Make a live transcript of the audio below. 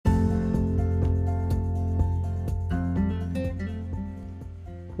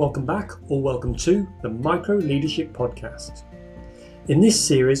Welcome back or welcome to the Micro Leadership Podcast. In this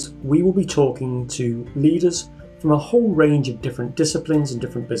series, we will be talking to leaders from a whole range of different disciplines and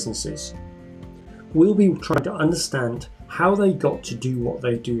different businesses. We'll be trying to understand how they got to do what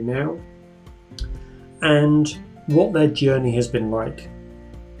they do now and what their journey has been like.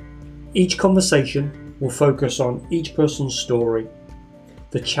 Each conversation will focus on each person's story,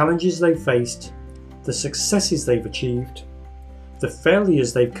 the challenges they've faced, the successes they've achieved, the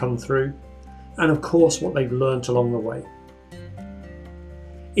failures they've come through, and of course what they've learnt along the way.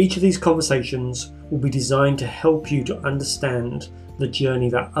 Each of these conversations will be designed to help you to understand the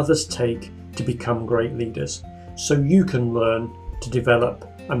journey that others take to become great leaders, so you can learn to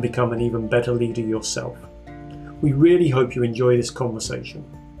develop and become an even better leader yourself. We really hope you enjoy this conversation.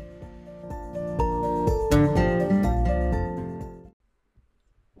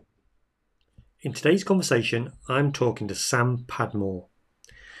 In today's conversation, I'm talking to Sam Padmore.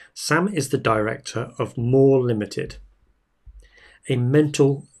 Sam is the director of More Limited, a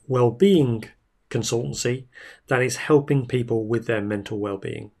mental well-being consultancy that is helping people with their mental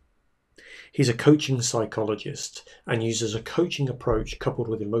well-being. He's a coaching psychologist and uses a coaching approach coupled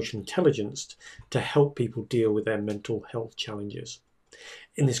with emotional intelligence to help people deal with their mental health challenges.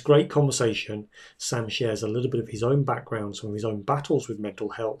 In this great conversation, Sam shares a little bit of his own background, some of his own battles with mental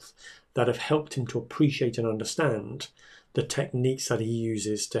health that have helped him to appreciate and understand the techniques that he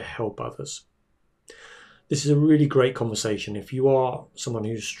uses to help others. This is a really great conversation. If you are someone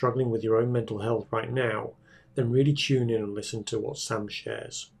who's struggling with your own mental health right now, then really tune in and listen to what Sam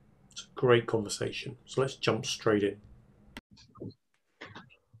shares. It's a great conversation. So let's jump straight in.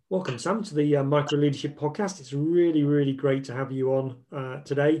 Welcome, Sam, to the Micro Leadership Podcast. It's really, really great to have you on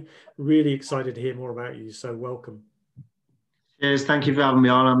today. Really excited to hear more about you. So welcome. Cheers. Thank you for having me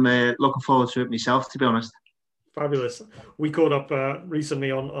on. I'm looking forward to it myself, to be honest. Fabulous. We caught up recently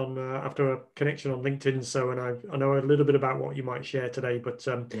on after a connection on LinkedIn. So, and I know a little bit about what you might share today, but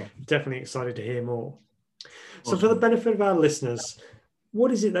definitely excited to hear more. Awesome. So for the benefit of our listeners,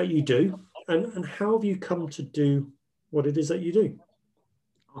 what is it that you do and how have you come to do what it is that you do?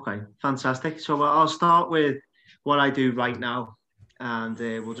 Okay, fantastic. So I'll start with what I do right now, and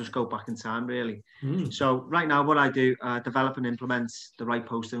we'll just go back in time, really. So right now, what I do, develop and implement the right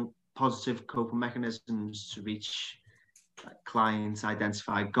positive coping mechanisms to reach clients,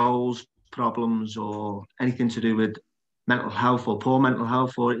 identify goals, problems, or anything to do with mental health or poor mental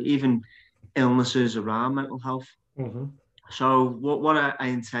health, or even illnesses around mental health. So what I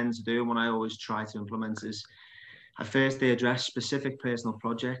intend to do, and what I always try to implement is, I firstly address specific personal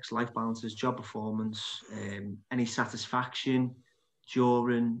projects, life balances, job performance, any satisfaction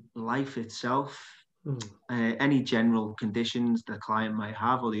during life itself, any general conditions the client might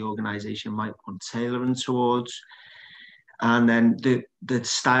have or the organization might want tailoring towards. And then the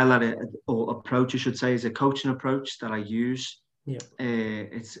style or approach, I should say, is a coaching approach that I use. Yeah.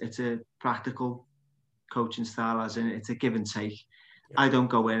 It's a practical coaching style, as in it's a give and take. Yeah. I don't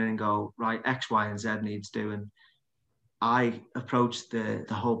go in and go, right, X, Y, and Z needs doing. I approach the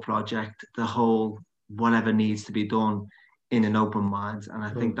whole project, the whole whatever needs to be done in an open mind. And I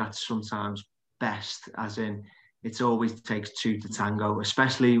think that's sometimes best, as in it always takes two to tango,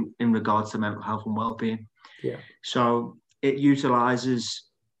 especially in regards to mental health and well-being. Yeah. So it utilizes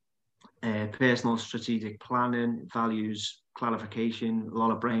personal strategic planning, values clarification, a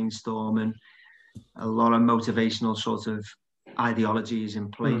lot of brainstorming, a lot of motivational sort of ideologies in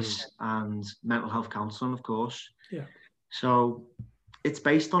place, and mental health counseling, of course. Yeah. So it's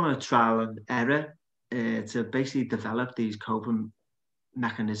based on a trial and error to basically develop these coping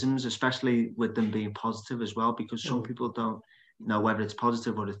mechanisms, especially with them being positive as well, because some people don't know whether it's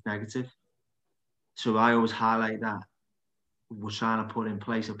positive or it's negative. So I always highlight that we're trying to put in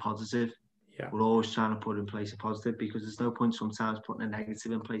place a positive. Yeah. We're always trying to put in place a positive, because there's no point sometimes putting a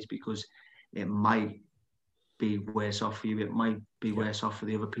negative in place, because it might be worse off for you. It might be worse off for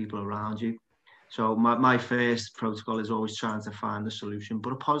the other people around you. So my first protocol is always trying to find a solution,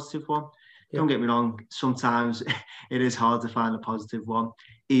 but a positive one. Yeah. Don't get me wrong, sometimes it is hard to find a positive one.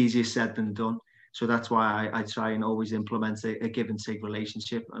 Easier said than done. So that's why I try and always implement a give and take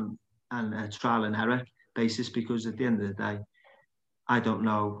relationship and a trial and error basis, because at the end of the day, I don't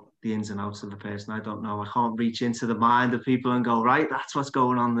know the ins and outs of the person. I don't know. I can't reach into the mind of people and go, right, that's what's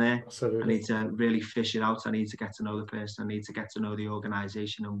going on there. Absolutely. I need to really fish it out. I need to get to know the person. I need to get to know the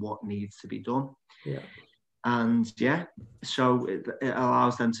organization and what needs to be done. Yeah. And so it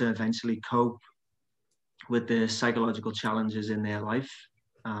allows them to eventually cope with the psychological challenges in their life.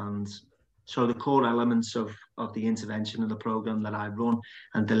 And so the core elements of the intervention and the program that I run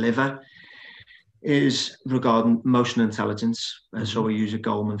and deliver is regarding emotional intelligence. So we use a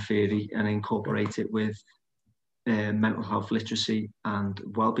Goleman theory and incorporate it with mental health literacy and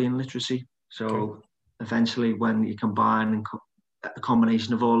wellbeing literacy. So eventually, when you combine a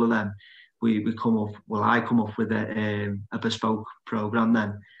combination of all of them, we come up. Well, I come up with a bespoke program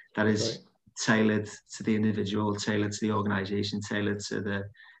then that is tailored to the individual, tailored to the organisation, tailored to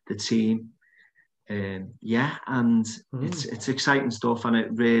the team. And it's exciting stuff, and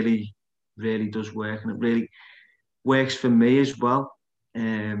it really does work, and it really works for me as well.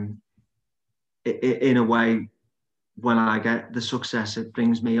 In a way, when I get the success, it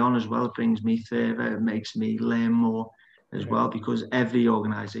brings me on as well. It brings me further. It makes me learn more as well, because every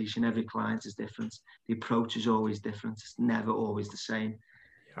organisation, every client is different. The approach is always different. It's never always the same,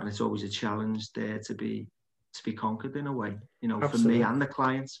 and it's always a challenge there to be conquered in a way. You know, Absolutely. For me and the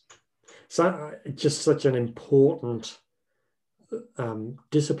clients. So, just such an important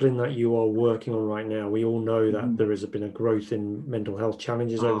discipline that you are working on right now. We all know that there has been a growth in mental health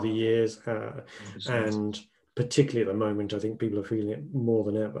challenges over the years, and particularly at the moment, I think people are feeling it more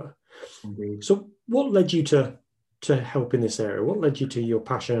than ever. Indeed. So what led you to help in this area? What led you to your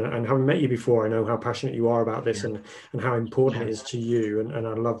passion? And having met you before, I know how passionate you are about this and how important it is to you. And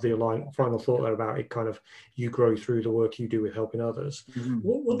I love the final thought there about it, kind of you grow through the work you do with helping others.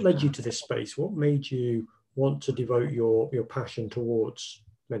 What led you to this space? What made you want to devote your passion towards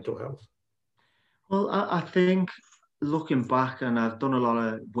mental health? Well, I think looking back, and I've done a lot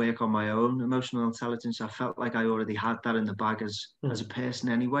of work on my own emotional intelligence, I felt like I already had that in the bag as a person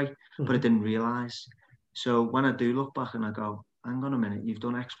anyway, but I didn't realise. So when I do look back and I go, hang on a minute, you've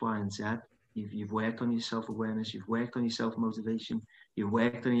done X, Y, and Z. You've worked on your self-awareness, you've worked on your self-motivation, you've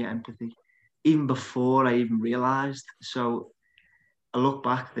worked on your empathy, even before I even realised. So I look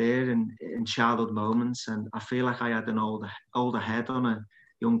back there in childhood moments, and I feel like I had an older head on a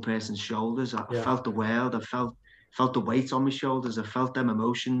young person's shoulders. I felt the world. I felt the weight on my shoulders. I felt them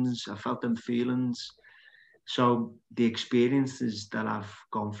emotions. I felt them feelings. So the experiences that I've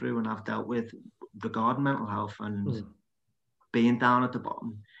gone through and I've dealt with regarding mental health and being down at the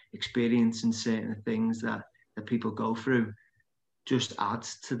bottom, experiencing certain things that people go through, just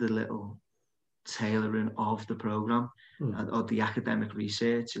adds to the little tailoring of the program or the academic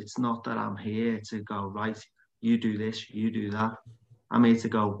research. It's not that I'm here to go, right, you do this, you do that. I'm here to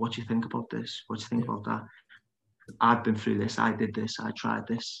go, what do you think about this? What do you think about that? I've been through this, I did this, I tried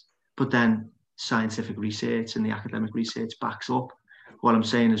this. But then scientific research and the academic research backs up what I'm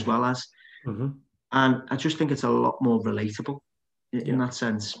saying as well as. And I just think it's a lot more relatable in that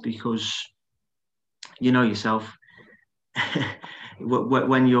sense, because you know yourself,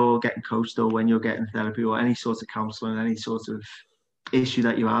 when you're getting coached or when you're getting therapy or any sort of counselling, any sort of issue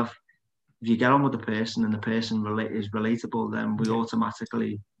that you have, if you get on with the person and the person is relatable, then we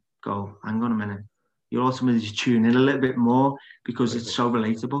automatically go, hang on a minute. You ultimately tune in a little bit more because it's so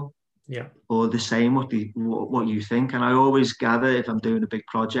relatable. Yeah. Or the same what you think. And I always gather if I'm doing a big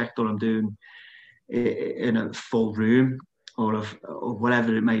project or I'm doing in a full room or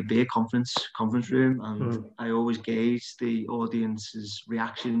whatever it may be, a conference room, and I always gauge the audience's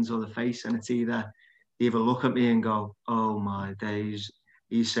reactions or the face, and it's either look at me and go, oh my days,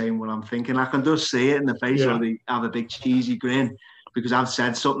 he's saying what I'm thinking. I can just see it in the face, or they have a big cheesy grin because I've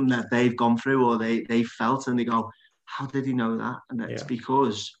said something that they've gone through or they felt, and they go, how did he know that? And it's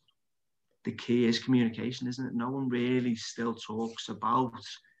because the key is communication, isn't it? No one really still talks about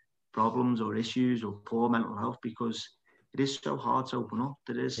problems or issues or poor mental health because it is so hard to open up.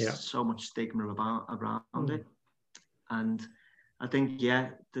 There is so much stigma around it. And I think,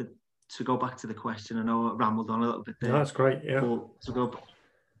 to go back to the question, I know I rambled on a little bit there. No, that's great, yeah. But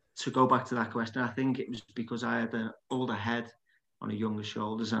to go back to that question, I think it was because I had an older head on a younger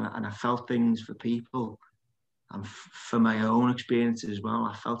shoulders, and I felt things for people and for my own experiences as well.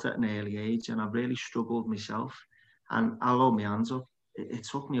 I felt at an early age, and I really struggled myself. And I'll hold my hands up. It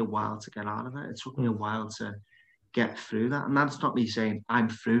took me a while to get out of it. It took me a while to get through that. And that's not me saying I'm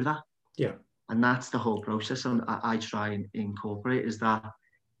through that. Yeah. And that's the whole process. And I try and incorporate is that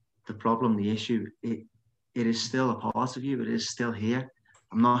the problem, the issue, it is still a part of you. It is still here.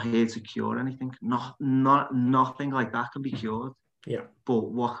 I'm not here to cure anything. Nothing like that can be cured. Yeah.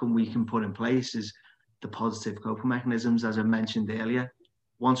 But what we can put in place is the positive coping mechanisms, as I mentioned earlier.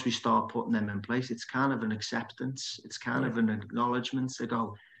 Once we start putting them in place, it's kind of an acceptance. It's kind of an acknowledgement to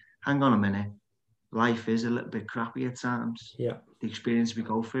go, hang on a minute, life is a little bit crappy at times. Yeah. The experience we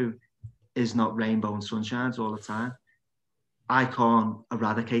go through is not rainbow and sunshines all the time. I can't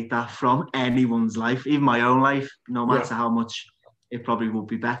eradicate that from anyone's life, even my own life, no matter how much it probably would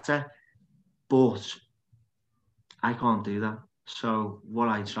be better. But I can't do that. So what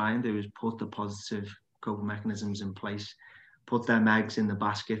I try and do is put the positive coping mechanisms in place, put them eggs in the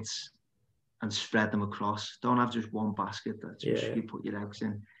baskets and spread them across. Don't have just one basket that you put your eggs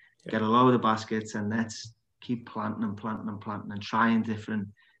in. Get a load of baskets and let's keep planting and trying different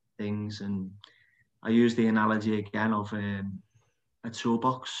things. And I use the analogy again of a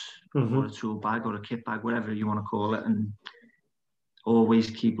toolbox or a tool bag or a kit bag, whatever you want to call it, and always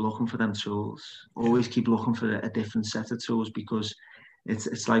keep looking for them tools. Always keep looking for a different set of tools, because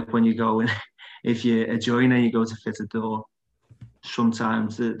it's like when you go in, if you're a joiner, you go to fit a door.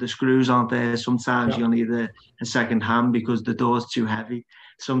 Sometimes the screws aren't there. Sometimes you'll need a second hand because the door's too heavy.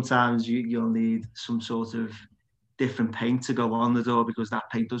 Sometimes you'll need some sort of different paint to go on the door because that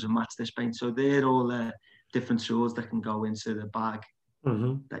paint doesn't match this paint. So they're all different tools that can go into the bag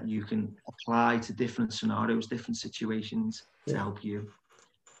that you can apply to different scenarios, different situations to help you.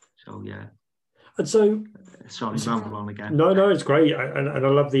 So, yeah. And so... Sorry, ramble on again. No, it's great. And I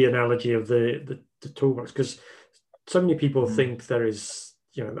love the analogy of the toolbox, because so many people think there is,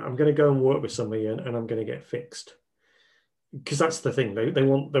 I'm going to go and work with somebody and I'm going to get fixed. Because that's the thing. They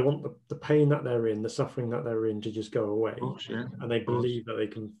want the pain that they're in, the suffering that they're in, to just go away. And they believe that they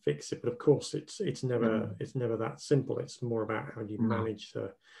can fix it. But of course, it's never that simple. It's more about how do you manage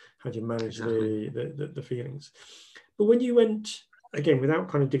the feelings. But when you went, again, without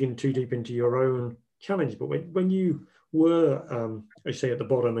kind of digging too deep into your own challenge, but when you were, I say, at the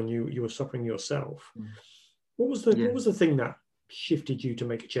bottom and you were suffering yourself, what was the thing that shifted you to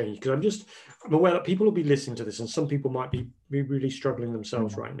make a change? Because I'm aware that people will be listening to this, and some people might be really struggling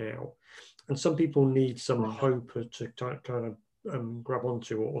themselves right now, and some people need some hope to kind of grab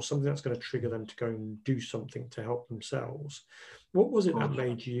onto, or something that's going to trigger them to go and do something to help themselves. What was it that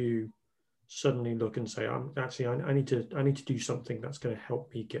made you suddenly look and say, I need to do something that's going to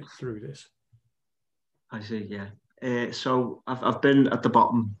help me get through this? I see. So I've been at the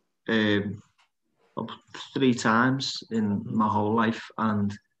bottom 3 times in my whole life,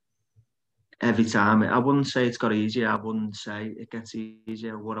 and every time, I wouldn't say it's got easier, I wouldn't say it gets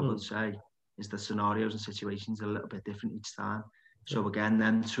easier. What I would say is the scenarios and situations are a little bit different each time. So again,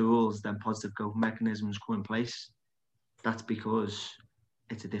 them tools, them positive coping mechanisms come in place. That's because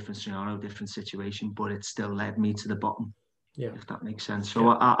it's a different scenario, different situation, but it still led me to the bottom, if that makes sense. So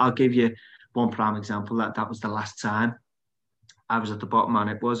I'll give you one prime example. That was the last time I was at the bottom, and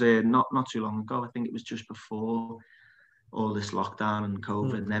it was not too long ago. I think it was just before all this lockdown and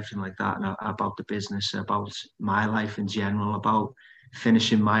COVID and everything like that, and about the business, about my life in general, about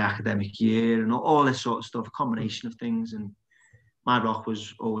finishing my academic year and all this sort of stuff, a combination of things. And my rock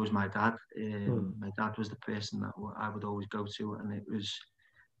was always my dad. My dad was the person that I would always go to, and it was,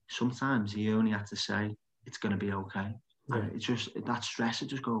 sometimes he only had to say, it's going to be okay. And it just, that stress would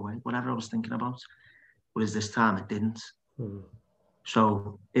just go away, whatever I was thinking about. Whereas this time it didn't.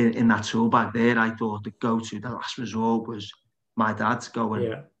 So in that tool bag there, I thought the go-to, the last resort was my dad's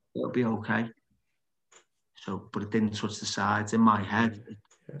going, it'll be okay. So, but it didn't touch the sides. In my head,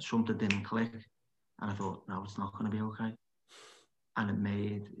 something didn't click. And I thought, no, it's not going to be okay. And it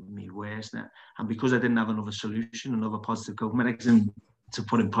made me worse. And because I didn't have another solution, another positive coping mechanism to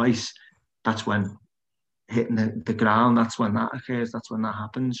put in place, that's when hitting the ground, that's when that occurs, that's when that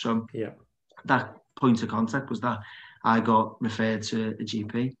happens. So that point of contact was that I got referred to a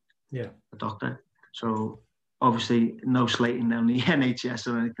GP, a doctor. So obviously no slating on the NHS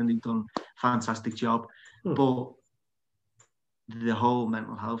or anything, they've done a fantastic job. But the whole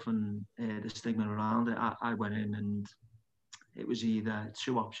mental health and the stigma around it, I went in and it was either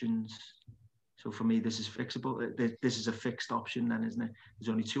 2 options. So for me, this is fixable. This is a fixed option then, isn't it? There's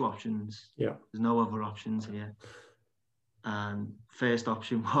only 2 options. There's no other options here. And first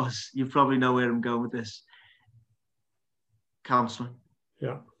option was, you probably know where I'm going with this, counselling.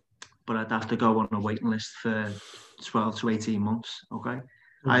 But I'd have to go on a waiting list for 12 to 18 months, okay?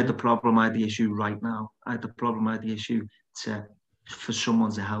 I had the problem, I had the issue right now. I had the problem, I had the issue for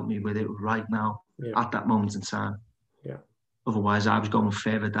someone to help me with it right now, at that moment in time. Otherwise, I was going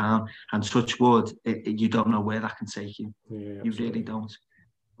further down. And touch wood, you don't know where that can take you. You really don't.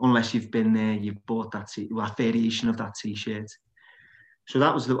 Unless you've been there, you've bought that a variation of that T-shirt. So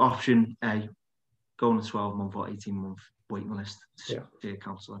that was the option A, go on a 12-month or 18-month waiting list to see a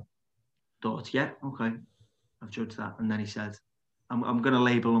counsellor. Thought, okay, I've judged that. And then he said, I'm going to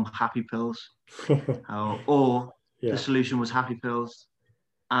label them happy pills. Or the solution was happy pills.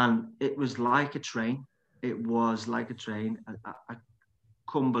 And it was like a train. It was like a train. I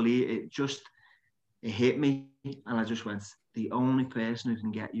couldn't believe it. It hit me. And I just went, the only person who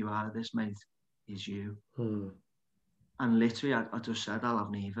can get you out of this, mate, is you. And literally, I just said, I'll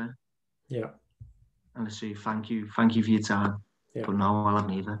have neither. And I say, thank you for your time. Yeah. But no, I'll have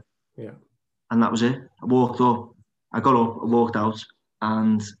neither. Yeah. And that was it. I walked up, I got up, I walked out.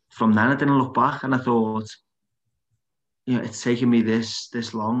 And from then I didn't look back, and I thought, it's taken me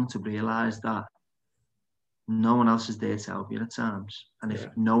this long to realise that no one else is there to help you at times. And if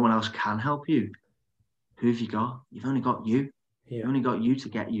no one else can help you, who have you got? You've only got you. Yeah. You've only got you to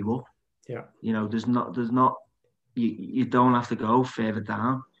get you up. Yeah. There's not, you don't have to go further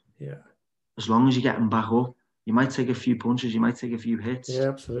down. Yeah. As long as you're getting back up, you might take a few punches, you might take a few hits. Yeah,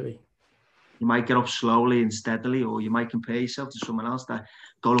 absolutely. You might get up slowly and steadily, or you might compare yourself to someone else that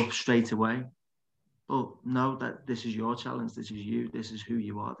got up straight away. But know that this is your challenge, this is you, this is who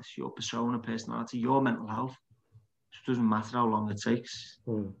you are, this is your persona, personality, your mental health. It doesn't matter how long it takes.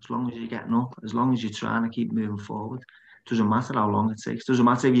 As long as you're getting up, as long as you're trying to keep moving forward, it doesn't matter how long it takes. It doesn't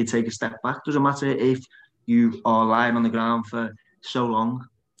matter if you take a step back. It doesn't matter if you are lying on the ground for so long.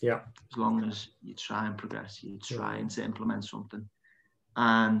 Yeah. As long as you try and progress, you're trying to implement something.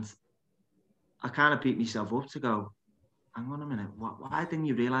 And I kind of beat myself up to go, hang on a minute, why didn't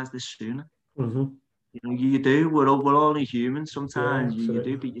you realise this sooner? Mm-hmm. You do. We're only human. Sometimes you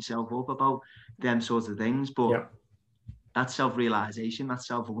do beat yourself up about them sorts of things, but that self-realisation, that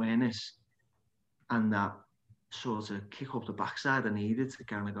self-awareness, and that sort of kick up the backside I needed to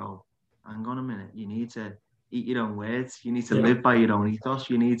kind of go, hang on a minute, you need to eat your own words. You need to live by your own ethos.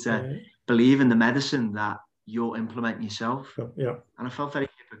 You need to believe in the medicine that you're implementing yourself. Yeah. And I felt very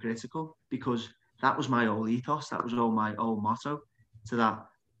hypocritical because that was my whole ethos. That was all my old motto. So that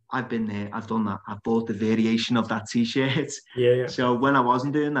I've been there, I've done that. I've bought the variation of that t-shirt. Yeah. So when I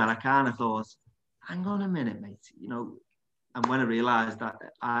wasn't doing that, I kind of thought, hang on a minute, mate. And when I realised that,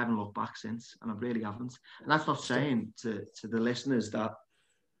 I haven't looked back since, and I really haven't. And that's not saying to the listeners that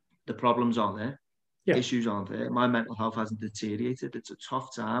the problems aren't there. Issues aren't there. My mental health hasn't deteriorated. It's a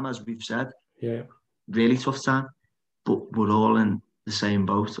tough time, as we've said. Yeah. Really tough time. But we're all in the same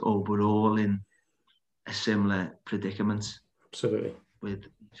boat, or we're all in a similar predicament. Absolutely. With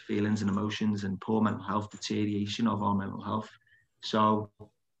feelings and emotions and poor mental health, deterioration of our mental health. So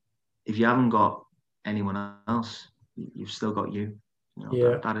if you haven't got anyone else, you've still got you.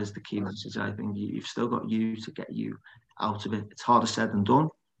 That is the key message. I think you've still got you to get you out of it. It's harder said than done.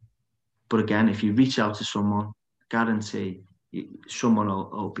 But again, if you reach out to someone, guarantee someone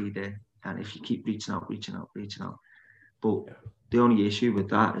will be there. And if you keep reaching out. But the only issue with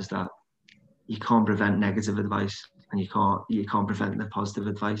that is that you can't prevent negative advice, and you can't prevent the positive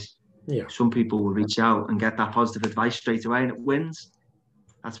advice. Yeah. Some people will reach out and get that positive advice straight away, and it wins.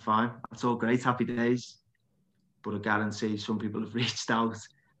 That's fine. That's all great. Happy days. But I guarantee some people have reached out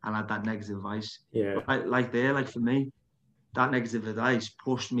and had that negative advice. Yeah. Like for me, that negative advice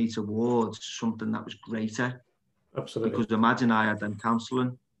pushed me towards something that was greater. Absolutely. Because imagine I had them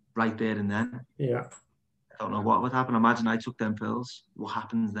counselling right there and then. Yeah. I don't know what would happen. Imagine I took them pills. What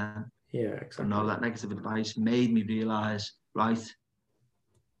happens then? Yeah, exactly. No, that negative advice made me realise, right,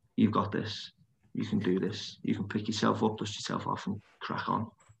 you've got this. You can do this. You can pick yourself up, dust yourself off, and crack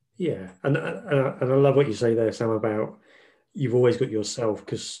on. Yeah, and I love what you say there, Sam, about you've always got yourself,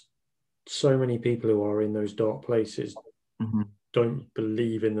 because so many people who are in those dark places don't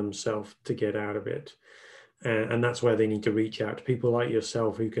believe in themselves to get out of it. And that's where they need to reach out to people like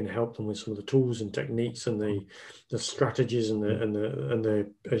yourself who can help them with some of the tools and techniques and the strategies and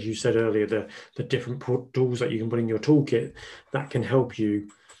the as you said earlier, the different tools that you can put in your toolkit that can help you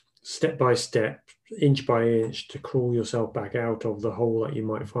step by step, inch by inch, to crawl yourself back out of the hole that you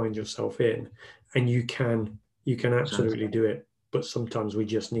might find yourself in. And you can absolutely do it. But sometimes we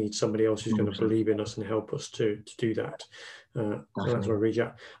just need somebody else who's going to believe in us and help us to do that. And that's where I reach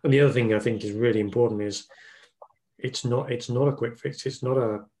out. And the other thing I think is really important is it's not a quick fix. It's not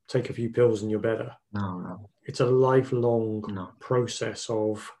a take a few pills and you're better. No. It's a lifelong process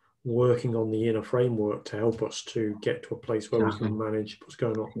of working on the inner framework to help us to get to a place where we can manage what's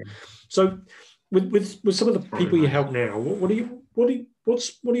going on. Yeah. So with some of the people you help now, what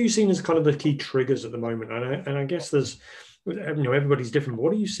are you seeing as kind of the key triggers at the moment? And I guess there's, everybody's different, but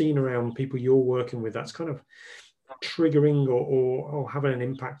what are you seeing around people you're working with that's kind of triggering or having an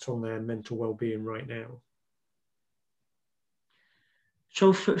impact on their mental well-being right now?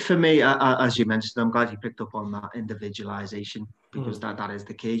 So for me, as you mentioned, I'm glad you picked up on that individualization, because that is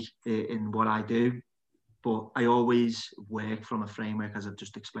the key in what I do. But I always work from a framework, as I've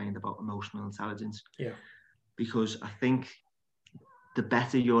just explained, about emotional intelligence. Yeah. Because I think the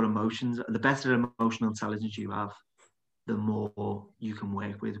better your emotions, the better emotional intelligence you have, the more you can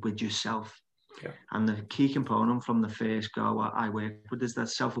work with yourself. Yeah. And the key component from the first go I work with is that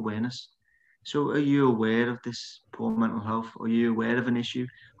self-awareness. So are you aware of this poor mental health? Are you aware of an issue?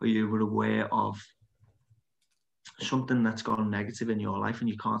 Are you aware of something that's gone negative in your life and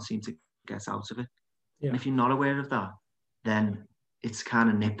you can't seem to get out of it. Yeah. And if you're not aware of that, then it's kind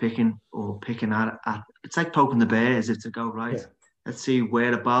of nitpicking or picking at it's like poking the bear, as if to go, right, let's see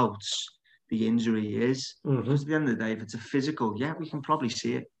whereabouts the injury is. Because at the end of the day, if it's a physical, yeah, we can probably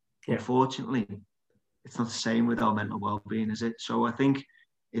see it. Unfortunately, it's not the same with our mental well-being, is it? So I think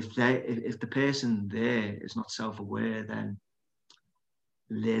if the person there is not self-aware, then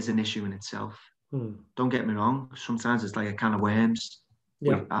there's an issue in itself. Don't get me wrong. Sometimes it's like a can of worms.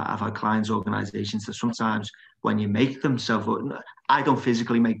 Yeah. I've had clients, organisations that sometimes when you make them self-aware, I don't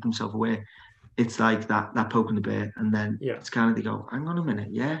physically make them self-aware. It's like that poking the bear, and then it's kind of they go, hang on a minute,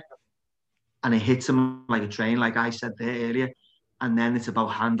 and it hits them like a train, like I said there earlier, and then it's about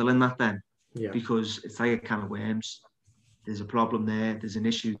handling that then, because it's like a can of worms. There's a problem there, there's an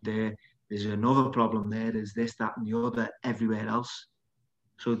issue there, there's another problem there, there's this, that, and the other everywhere else.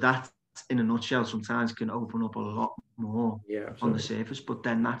 So that, in a nutshell, sometimes can open up a lot more on the surface, but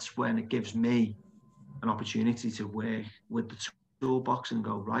then that's when it gives me an opportunity to work with the toolbox and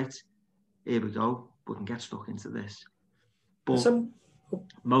go, right, here we go, we can get stuck into this. But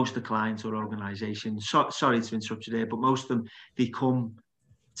most of the clients or organisations, sorry to interrupt you there, but most of them, they come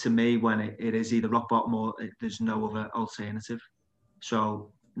to me when it is either rock bottom or there's no other alternative.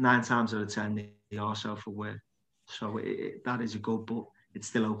 So 9 times out of 10, they are self-aware. So that is a good, but it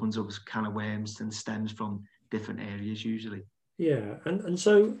still opens up a can of worms and stems from different areas usually. Yeah, and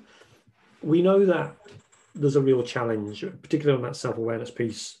so we know that there's a real challenge, particularly on that self-awareness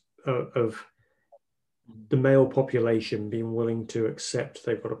piece of the male population being willing to accept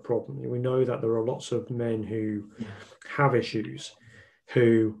they've got a problem. We know that there are lots of men who have issues,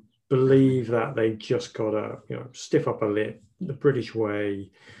 who believe that they've just got to, stiff up a lip, the British way.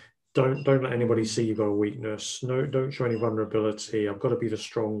 Don't let anybody see you've got a weakness. No, don't show any vulnerability. I've got to be the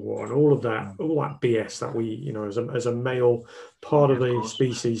strong one. All that BS that we, as a male part of the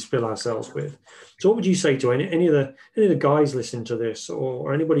species, fill ourselves with. So, what would you say to any of the guys listening to this,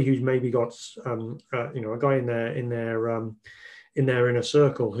 or anybody who's maybe got, a guy in their inner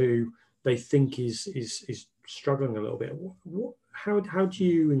circle who they think is struggling a little bit? How do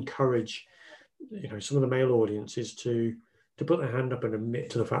you encourage, some of the male audiences to put their hand up and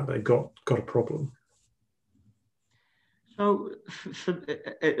admit to the fact that they've got a problem? So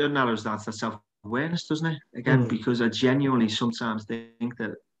it narrows down to self-awareness, doesn't it? Again, because I genuinely sometimes think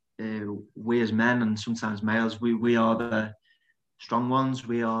that we as men and sometimes males, we are the strong ones.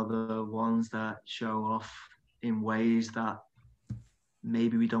 We are the ones that show off in ways that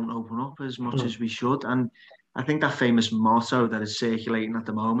maybe we don't open up as much as we should. And I think that famous motto that is circulating at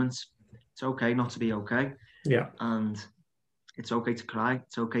the moment, it's okay not to be okay. Yeah. And it's okay to cry.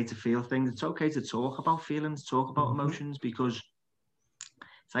 It's okay to feel things. It's okay to talk about feelings, talk about emotions, because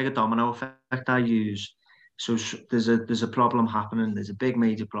it's like a domino effect I use. So there's a problem happening. There's a big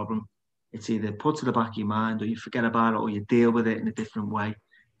major problem. It's either put to the back of your mind, or you forget about it, or you deal with it in a different way.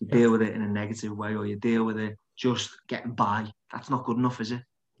 You deal with it in a negative way, or you deal with it just getting by. That's not good enough, is it?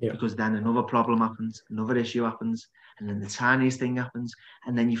 Yeah. Because then another problem happens, another issue happens, and then the tiniest thing happens,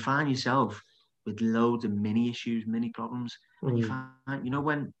 and then you find yourself with loads of mini issues, mini problems. And you find,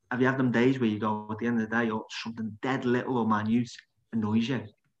 have you had them days where you go, at the end of the day, or something dead little or minute annoys you?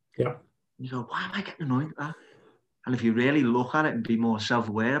 Yeah. And you go, why am I getting annoyed at that? And if you really look at it and be more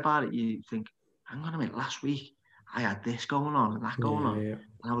self-aware about it, you think, hang on a minute, last week I had this going on and that going on. Yeah.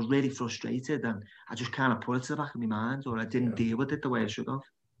 And I was really frustrated, and I just kind of put it to the back of my mind, or I didn't deal with it the way I should have.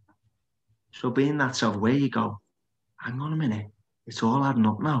 So being that self-aware, you go, hang on a minute, it's all adding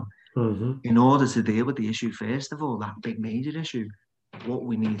up now. In order to deal with the issue, first of all, that big major issue, what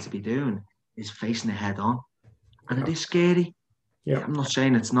we need to be doing is facing it head on. And it is scary. Yeah. I'm not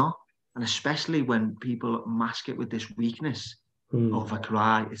saying it's not. And especially when people mask it with this weakness. Oh, if I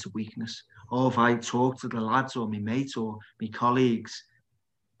cry, it's a weakness. Or if I talk to the lads or my mates or my colleagues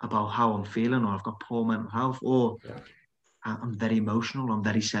about how I'm feeling, or I've got poor mental health, or I'm very emotional, I'm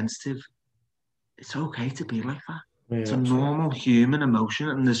very sensitive. It's okay to be like that. Yeah, it's a normal human emotion,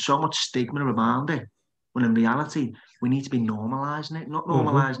 and there's so much stigma around it. When in reality, we need to be normalising it, not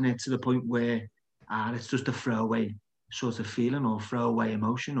normalising it to the point where it's just a throwaway sort of feeling or throwaway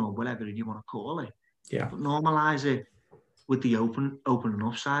emotion or whatever you want to call it. Yeah. But normalise it with the open and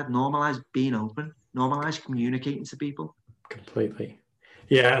up side. Normalise being open. Normalise communicating to people. Completely.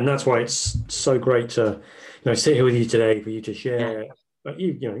 Yeah, and that's why it's so great to sit here with you today, for you to share. But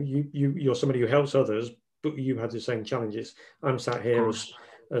you're somebody who helps others, but you had the same challenges. I'm sat here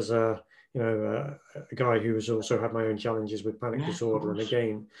as a guy who has also had my own challenges with panic disorder. And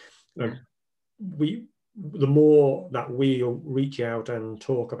again, the more that we reach out and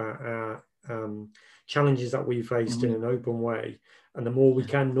talk about our challenges that we faced in an open way. And the more we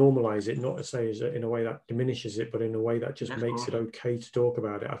can normalize it, not to say is in a way that diminishes it, but in a way that just makes it okay to talk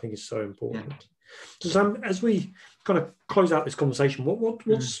about it, I think is so important. Yeah. So Sam, as we kind of close out this conversation,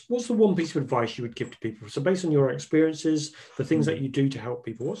 what's the one piece of advice you would give to people? So based on your experiences, the things that you do to help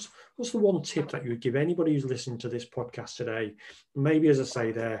people, what's the one tip that you would give anybody who's listening to this podcast today? Maybe, as I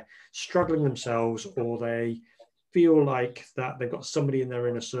say, they're struggling themselves, or they feel like that they've got somebody in their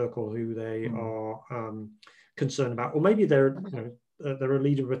inner circle who they are concerned about, or maybe they're a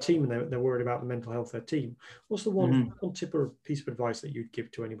leader of a team and they're worried about the mental health of their team. What's the one tip or piece of advice that you'd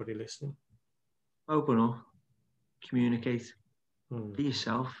give to anybody listening? Open up, communicate, be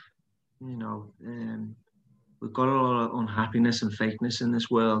yourself. We've got a lot of unhappiness and fakeness in this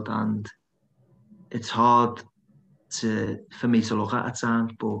world, and it's hard for me to look at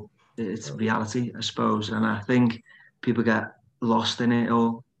times, but it's reality, I suppose. And I think people get lost in it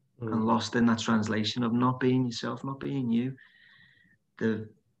all and lost in that translation of not being yourself, not being you. The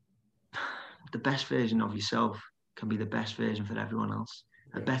best version of yourself can be the best version for everyone else.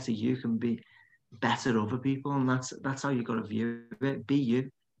 A better you can be better other people, and that's how you got to view it. Be you,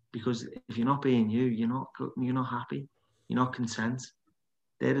 because if you're not being you, you're not happy, you're not content.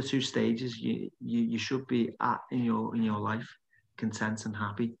 They're the two stages you should be at in your life, content and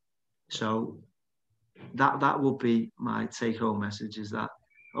happy. So that will be my take-home message: is that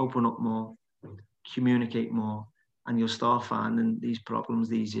open up more, communicate more, and you'll start finding these problems,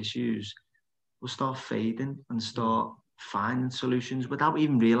 these issues will start fading and start finding solutions without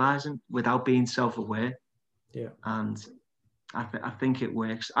even realizing, without being self-aware. Yeah. And I think it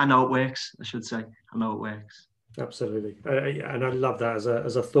works. I know it works, I should say. I know it works. Absolutely. And I love that as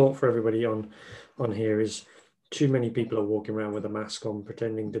a thought for everybody on here is too many people are walking around with a mask on,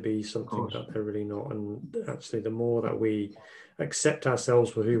 pretending to be something that they're really not. And actually, the more that we accept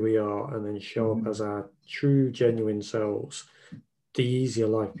ourselves for who we are and then show up as our true, genuine selves, the easier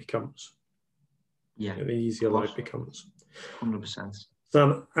life becomes. Yeah, the easier life becomes. 100%.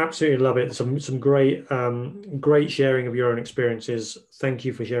 So absolutely love it. Some great sharing of your own experiences. Thank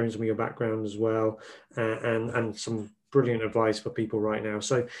you for sharing some of your background as well, and some brilliant advice for people right now.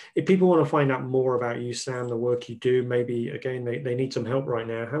 So if people want to find out more about you, Sam, the work you do, maybe again they need some help right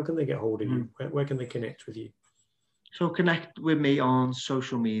now, how can they get hold of you? Where can they connect with you? So connect with me on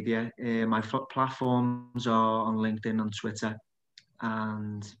social media. My platforms are on LinkedIn and Twitter.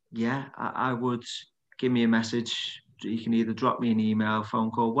 And yeah, I would give me a message. You can either drop me an email,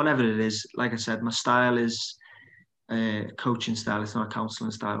 phone call, whatever it is. Like I said, my style is coaching style. It's not a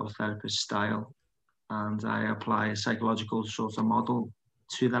counselling style or therapist style. And I apply a psychological sort of model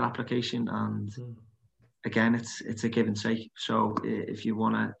to that application. And again, it's a give and take. So if you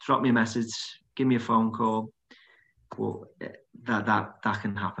want to drop me a message, give me a phone call, well, that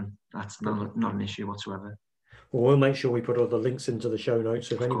can happen. That's not an issue whatsoever. Well, we'll make sure we put all the links into the show notes.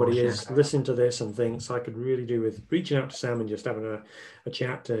 So if anybody is listening to this and thinks I could really do with reaching out to Sam and just having a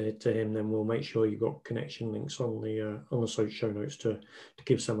chat to him, then we'll make sure you've got connection links on the show notes to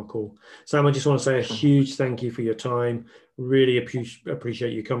give Sam a call. Sam, I just want to say a huge thank you for your time. Really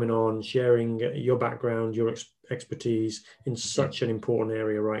appreciate you coming on, sharing your background, your expertise in such an important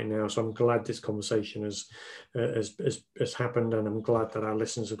area right now. So I'm glad this conversation has happened, and I'm glad that our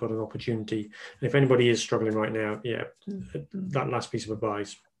listeners have got an opportunity. And if anybody is struggling right now, that last piece of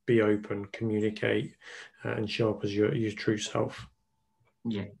advice: be open, communicate, and show up as your true self.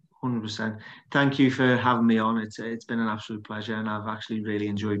 Yeah, 100%. Thank you for having me on. It's been an absolute pleasure, and I've actually really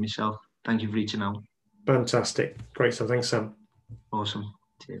enjoyed myself. Thank you for reaching out. Fantastic. Great. So thanks, Sam. Awesome.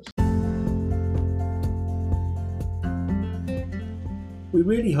 Cheers. We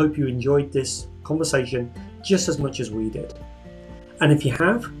really hope you enjoyed this conversation just as much as we did. And if you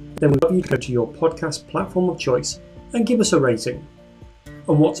have, then we'd love you to go to your podcast platform of choice and give us a rating.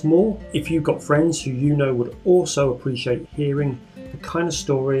 And what's more, if you've got friends who you know would also appreciate hearing the kind of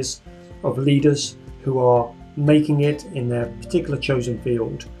stories of leaders who are making it in their particular chosen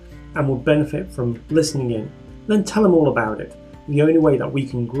field and will benefit from listening in, then tell them all about it. The only way that we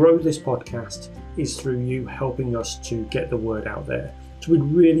can grow this podcast is through you helping us to get the word out there. So we'd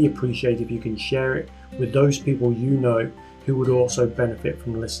really appreciate if you can share it with those people you know who would also benefit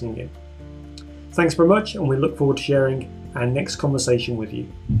from listening in. Thanks very much, and we look forward to sharing our next conversation with you.